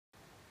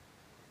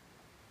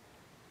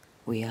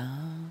We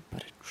are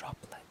but a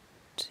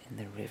droplet in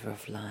the river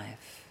of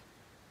life.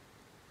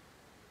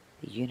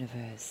 The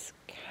universe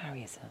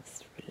carries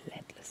us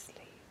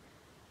relentlessly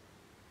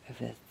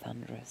over the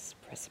thunderous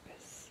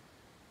precipice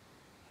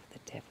of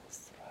the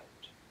devil's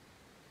throat.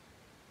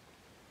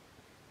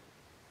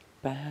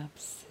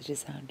 Perhaps it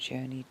is our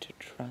journey to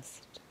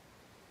trust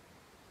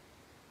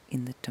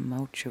in the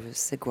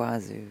tumultuous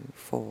Iguazu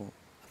fall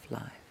of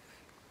life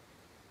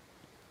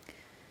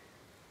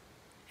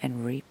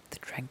and reap the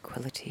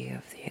tranquility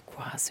of the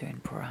Iguazu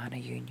and Piranha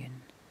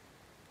union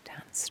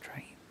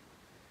downstream.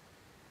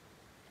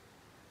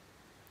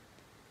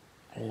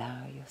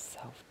 Allow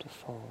yourself to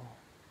fall.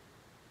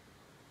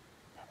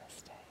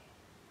 Namaste.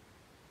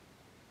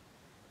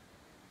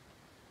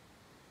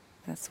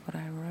 That's what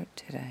I wrote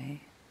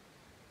today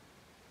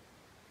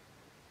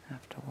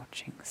after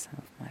watching some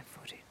of my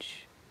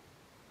footage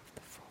of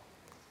the fall.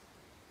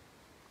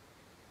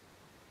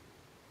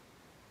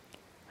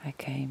 I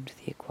came to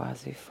the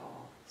Iguazu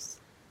Falls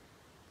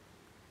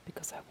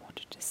because I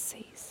wanted to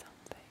see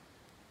something.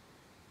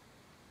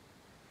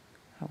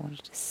 I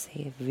wanted to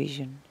see a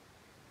vision,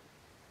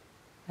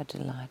 a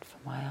delight for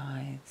my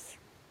eyes,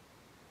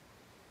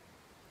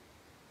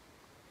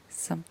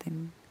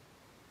 something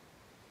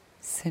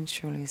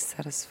sensually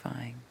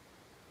satisfying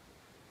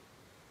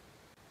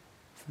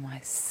for my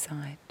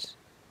sight,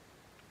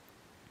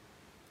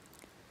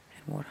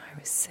 and what I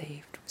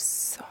received was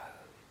so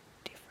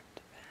different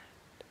to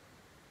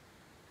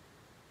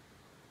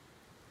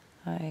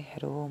that. I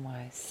had all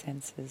my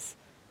senses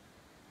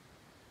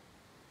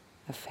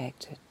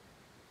affected.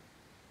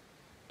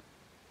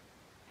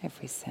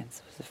 Every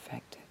sense was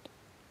affected.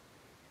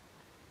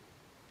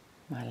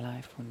 My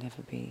life will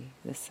never be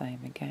the same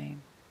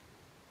again.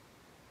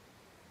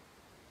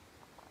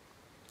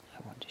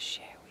 I want to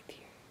share with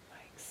you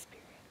my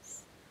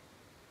experience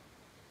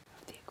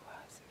of the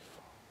Iguazu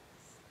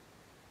Falls.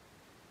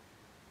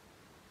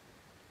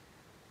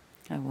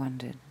 I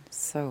wondered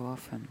so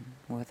often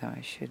whether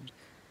I should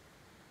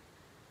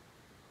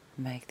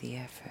make the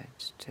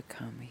effort to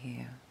come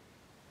here.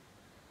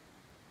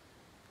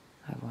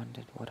 I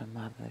wondered what a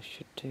mother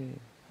should do,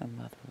 a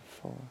mother of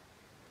four.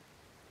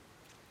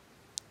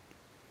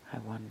 I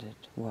wondered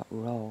what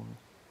role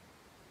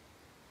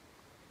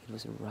it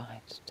was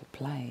right to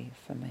play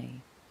for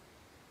me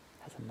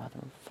as a mother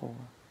of four.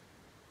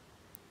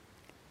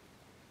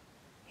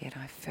 Yet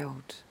I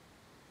felt,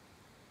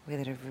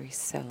 with every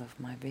cell of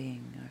my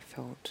being, I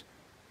felt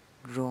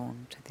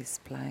drawn to this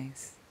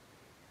place.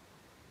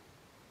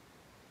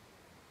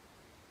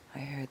 I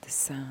heard the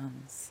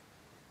sounds.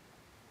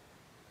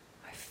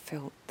 I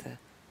felt the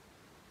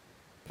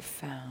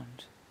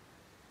profound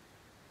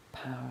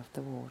power of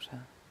the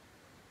water,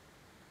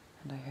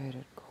 and I heard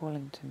it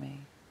calling to me.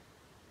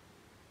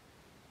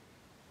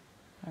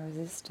 I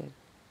resisted.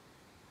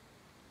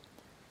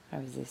 I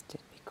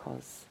resisted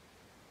because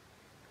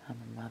I'm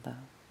a mother.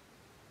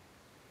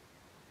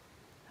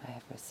 I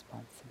have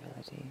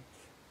responsibilities.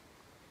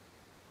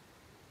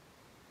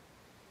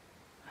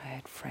 I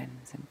had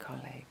friends and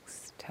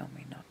colleagues tell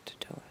me not to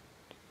do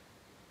it.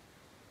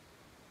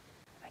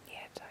 And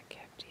yet I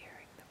kept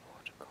hearing the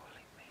water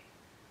calling me.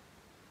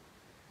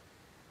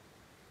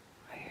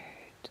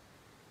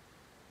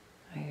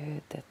 I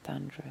heard the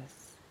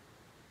thunderous,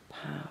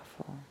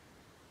 powerful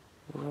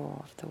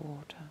roar of the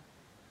water.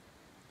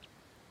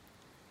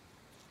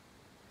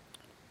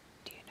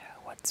 Do you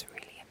know what's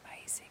really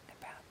amazing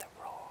about the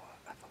roar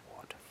of a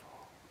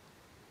waterfall?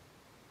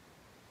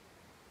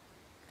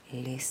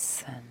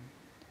 Listen.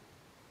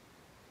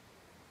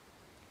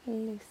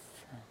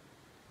 Listen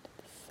to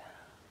the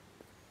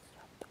sounds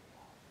of the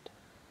water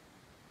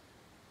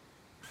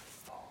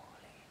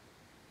falling.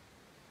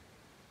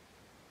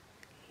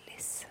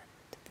 Listen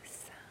to the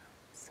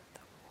sounds of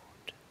the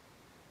water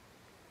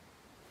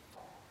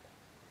falling.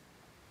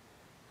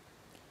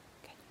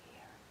 Can you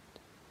hear it?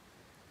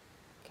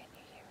 Can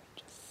you hear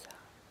it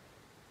yourself?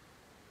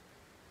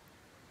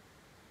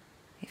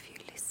 If you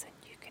listen,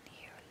 you can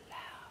hear a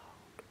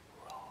loud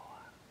roar.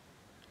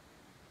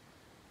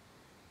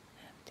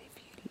 And if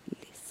you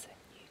listen,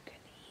 you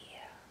can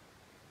hear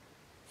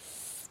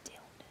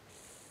stillness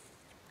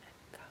and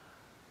calm.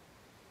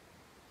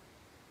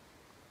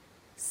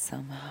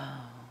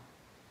 Somehow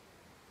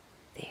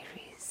there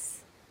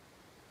is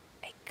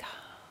a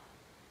calm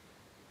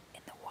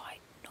in the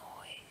white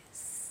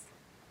noise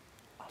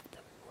of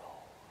the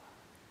roar.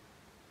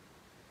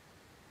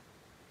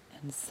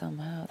 And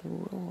somehow the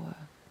roar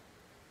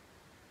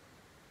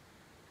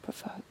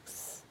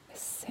provokes a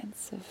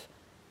sense of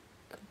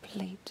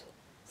complete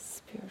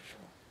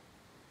spiritual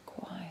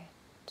quiet.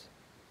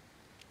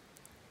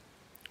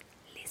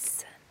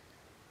 Listen,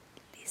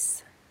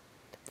 listen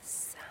to the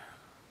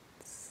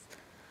sounds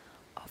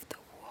of the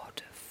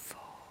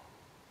waterfall.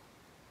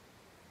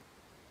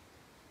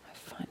 I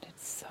find it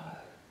so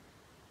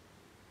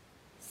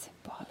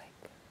symbolic.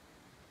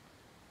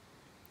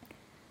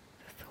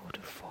 The thought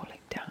of falling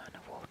down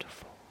a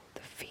waterfall,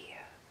 the fear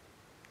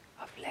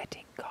of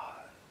letting go,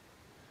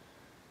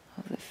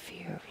 of the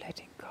fear of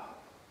letting go.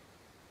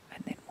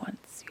 And then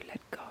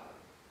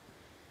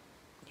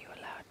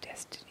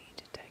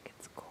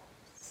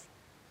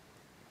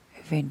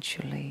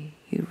eventually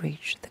you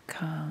reach the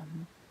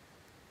calm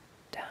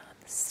down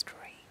the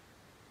stream.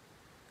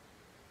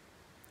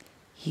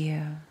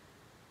 Here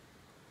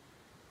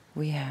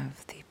we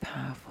have the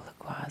powerful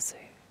Iguazu,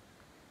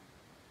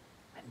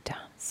 and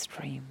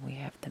downstream we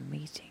have the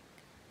meeting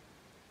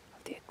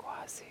of the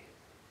Iguazu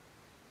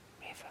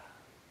River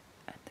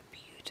and the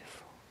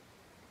beautiful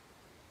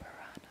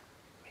Parana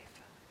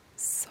River.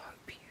 So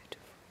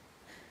beautiful,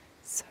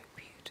 so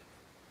beautiful.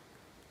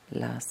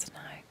 Last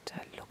night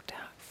I looked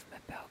out from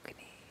a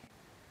balcony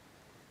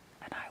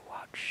and I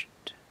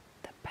watched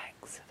the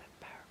banks of the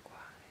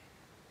Paraguay,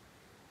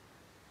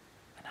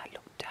 and I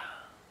looked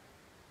down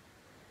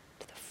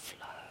to the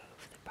flow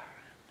of the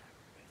Parana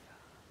River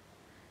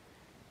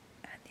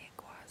and the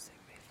Iguazu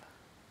River,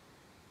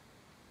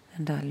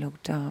 and I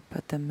looked up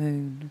at the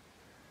moon,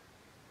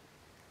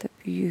 the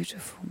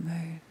beautiful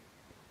moon,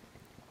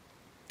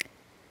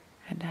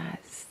 and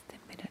as the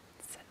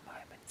minutes and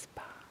moments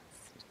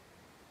passed,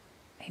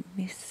 a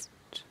mist,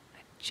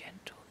 a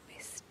gentle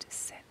mist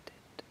descended,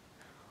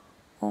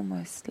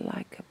 almost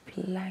like a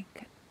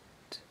blanket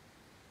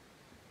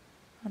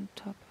on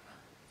top of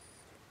us.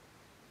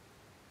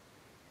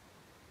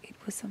 It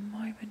was a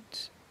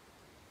moment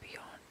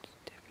beyond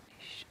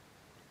definition,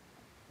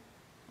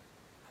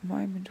 a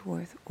moment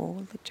worth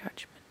all the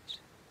judgment,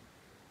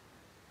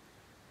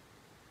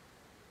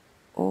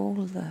 all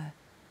the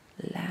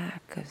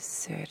lack of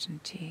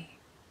certainty.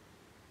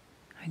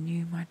 I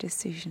knew my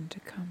decision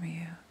to come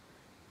here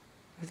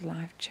was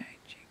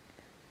life-changing,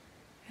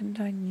 and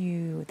I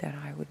knew that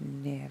I would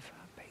never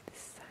be the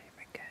same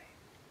again.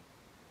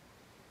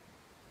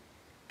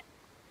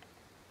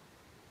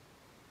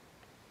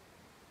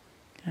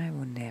 I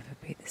will never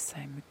be the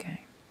same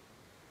again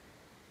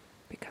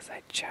because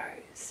I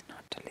chose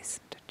not to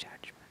listen to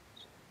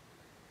judgment,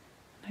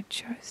 and I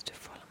chose to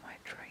follow my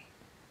dream.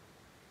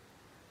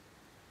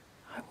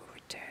 I will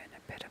return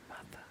a better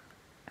mother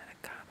and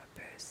a calmer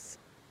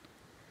person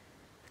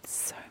with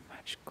so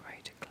much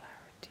greater clarity.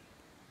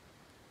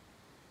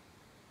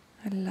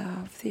 I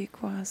love the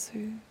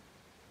Iguazu.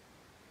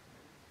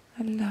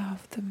 I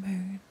love the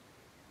moon,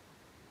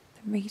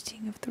 the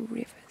meeting of the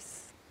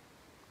rivers,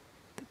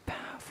 the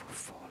powerful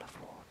fall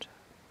of water.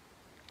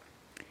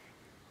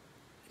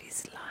 It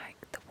is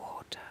like the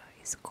water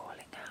is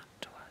calling out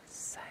to us,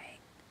 saying,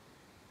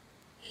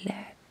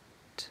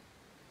 let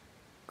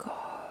go,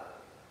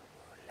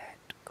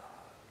 let go,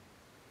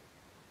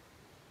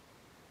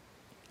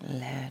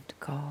 let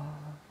go,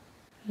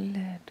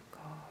 let go.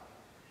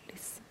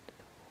 Listen to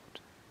the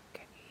water.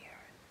 Can you hear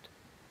it?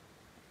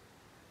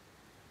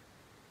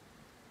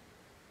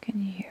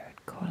 Can you hear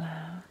it call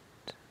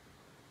out?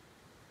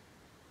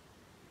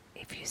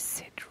 If you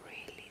sit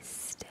really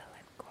still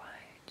and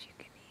quiet, you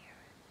can hear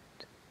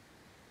it.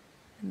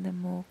 And the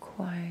more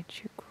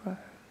quiet you grow,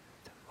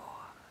 the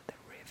more the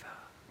river,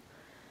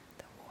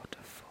 the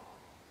waterfall,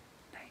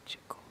 nature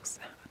calls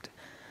out.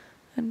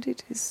 And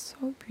it is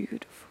so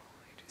beautiful.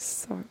 It is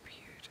so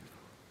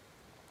beautiful.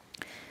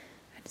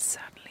 And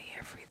suddenly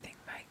everything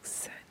makes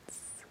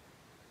sense.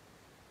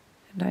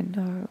 And I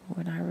know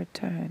when I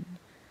return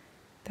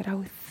that I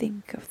will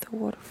think of the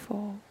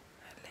waterfall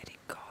and let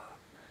it go.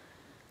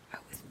 I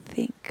will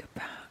think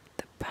about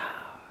the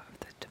power of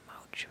the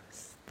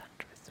tumultuous,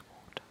 thunderous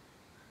water,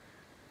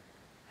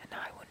 and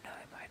I will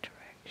know my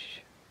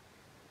direction.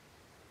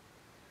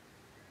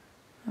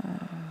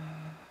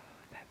 Oh,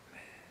 that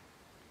moon.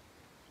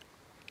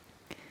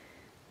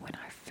 When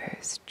I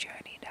first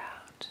journeyed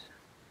out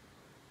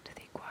to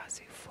the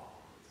Iguazu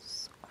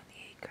Falls on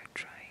the Eco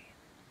train,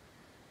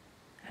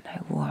 and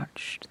I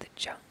watched the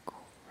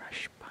jungle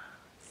rush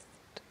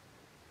past,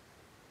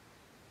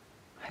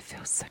 I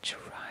felt such a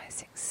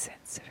rising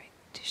sense of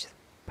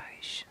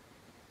anticipation,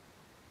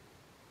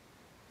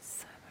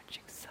 so much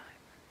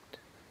excitement.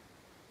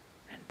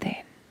 And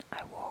then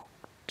I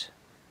walked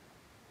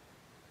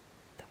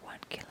the 1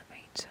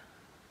 kilometer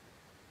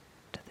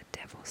to the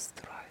Devil's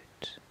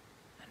Throat,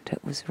 and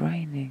it was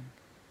raining.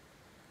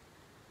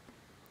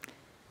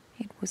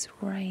 It was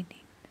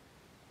raining,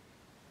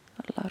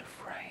 a lot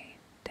of rain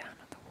down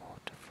on the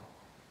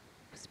waterfall.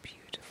 It was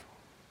beautiful.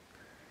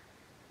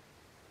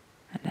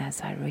 And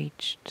as I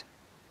reached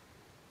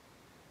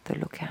the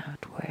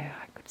lookout where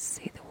I could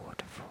see the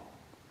waterfall,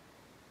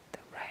 the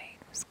rain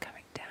was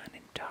coming down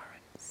in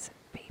torrents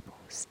and people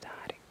were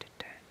starting to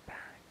turn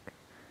back.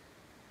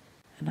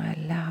 And I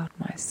allowed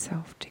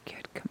myself to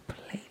get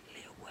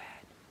completely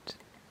wet.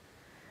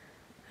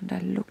 And I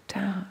looked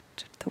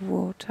out at the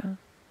water,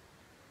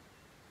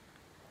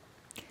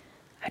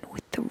 and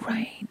with the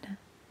rain,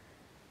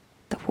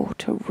 the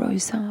water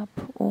rose up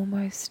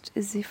almost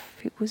as if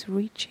it was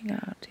reaching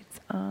out its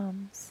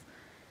arms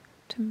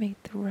to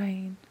meet the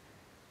rain,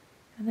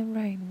 and the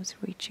rain was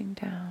reaching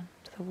down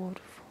to the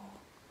waterfall.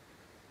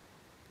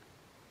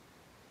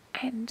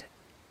 And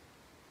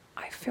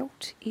I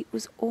felt it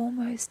was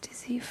almost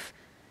as if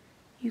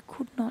you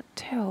could not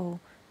tell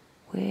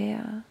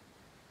where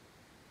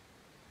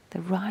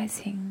the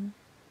rising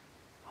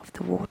of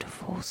the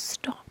waterfall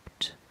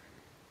stopped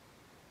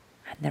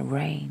and the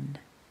rain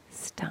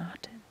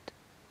started.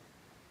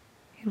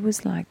 It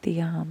was like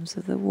the arms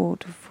of the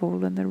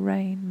waterfall and the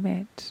rain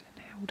met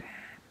and held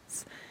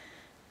hands,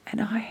 and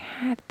I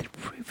had the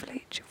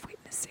privilege of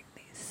witnessing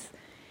this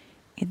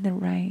in the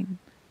rain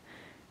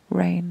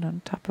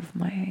on top of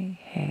my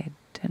head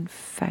and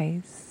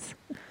face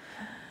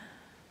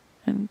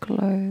and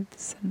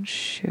clothes and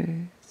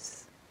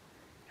shoes.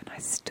 And I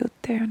stood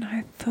there and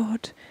I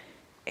thought,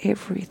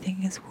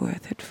 everything is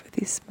worth it for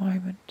this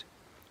moment.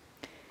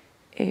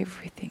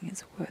 Everything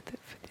is worth it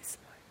for this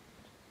moment.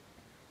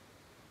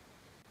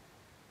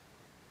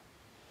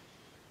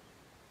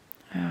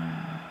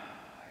 Ah,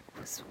 it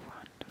was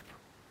wonderful.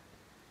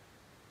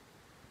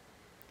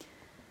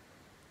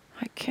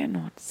 I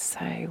cannot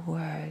say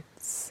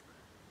words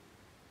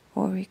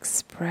or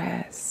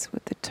express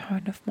with the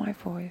tone of my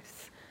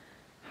voice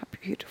how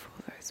beautiful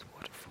those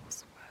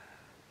waterfalls were.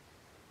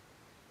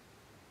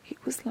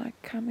 It was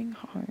like coming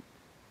home,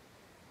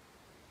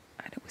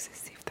 and it was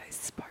as if they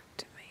spoke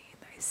to me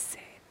and they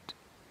said,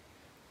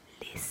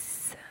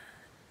 listen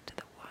to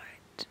the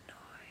white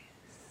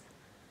noise.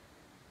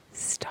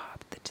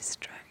 Stop the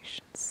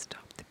distractions,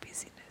 stop the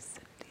busyness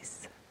and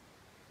listen.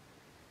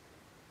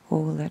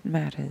 All that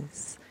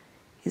matters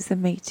is the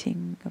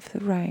meeting of the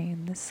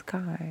rain, the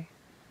sky.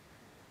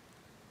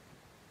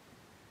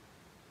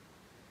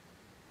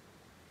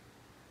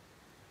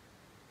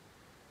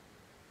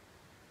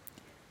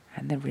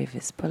 And the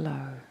rivers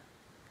below.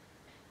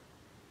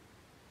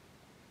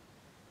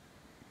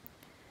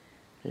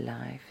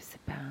 Life is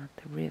about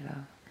the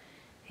river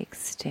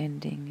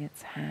extending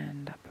its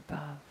hand up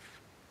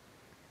above,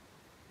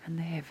 and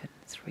the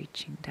heavens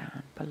reaching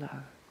down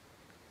below,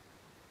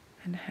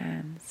 and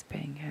hands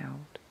being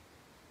held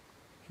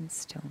in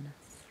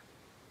stillness.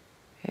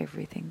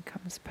 Everything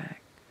comes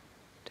back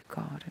to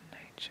God and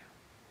nature.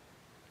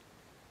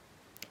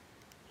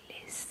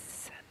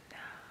 Listen now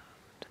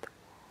to the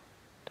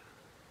water.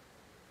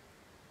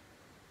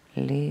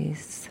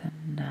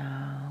 Listen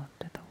now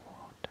to the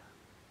water.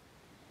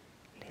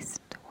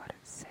 Listen to what it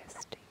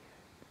says to you.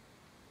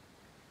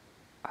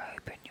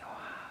 Open your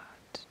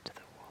heart to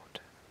the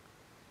water.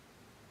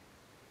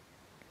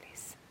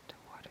 Listen to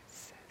what it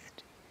says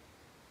to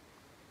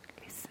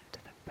you. Listen to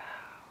the power.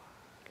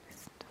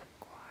 Listen to the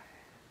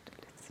quiet.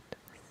 Listen to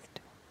the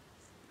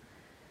stillness.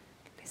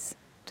 Listen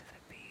to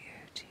the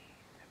beauty,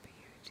 the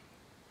beauty.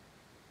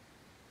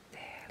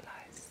 There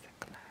lies the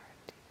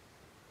clarity.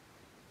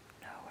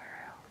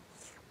 Nowhere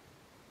else.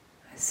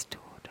 I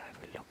stood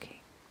overlooking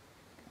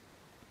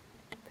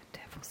the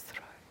devil's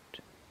throat.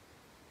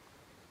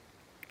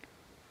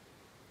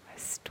 I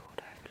stood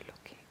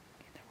overlooking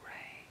in the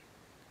rain,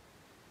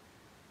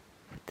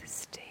 with the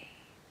steam,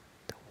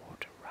 the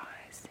water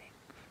rising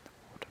from the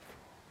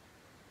waterfall.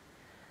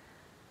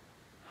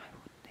 I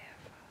would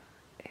never,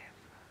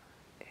 ever,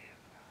 ever,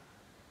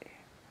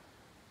 ever,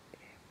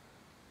 ever,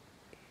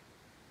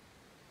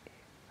 ever,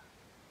 ever,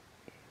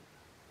 ever,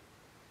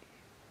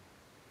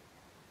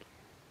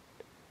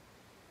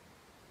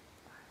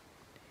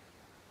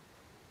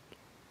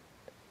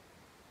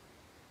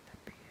 the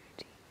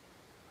beauty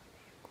of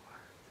the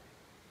Iguazu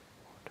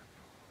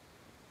waterfall.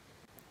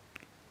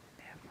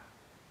 Never,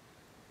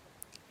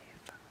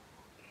 ever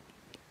will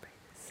anything be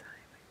the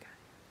same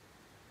again.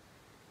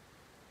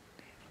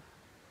 Never.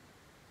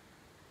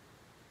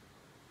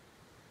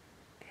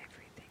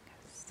 Everything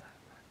has so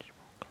much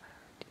more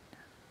clarity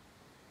now.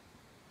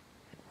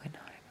 And when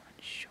I'm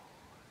unsure,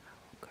 I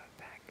will go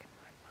back in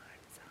my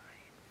mind's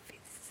eye and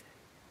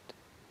visit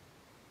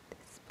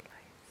this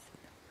place in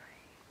the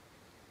rain,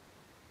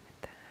 with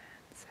the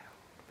hands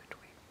held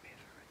between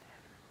river and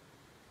heaven.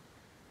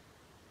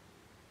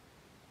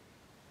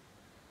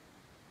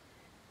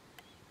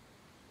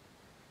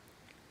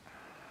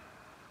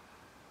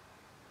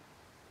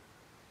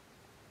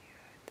 The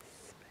earth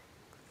speaks.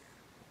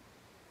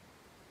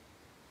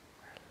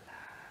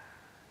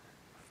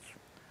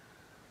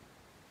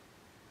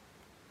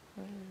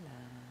 Relax.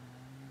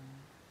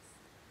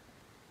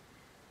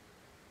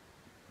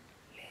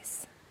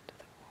 Listen to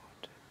the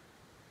water.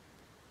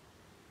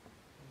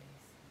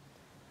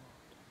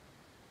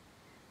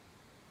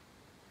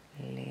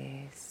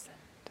 Listen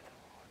to the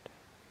water.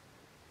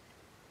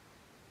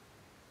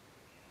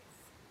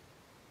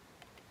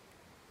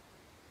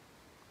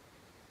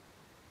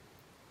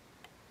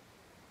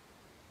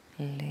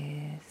 Listen.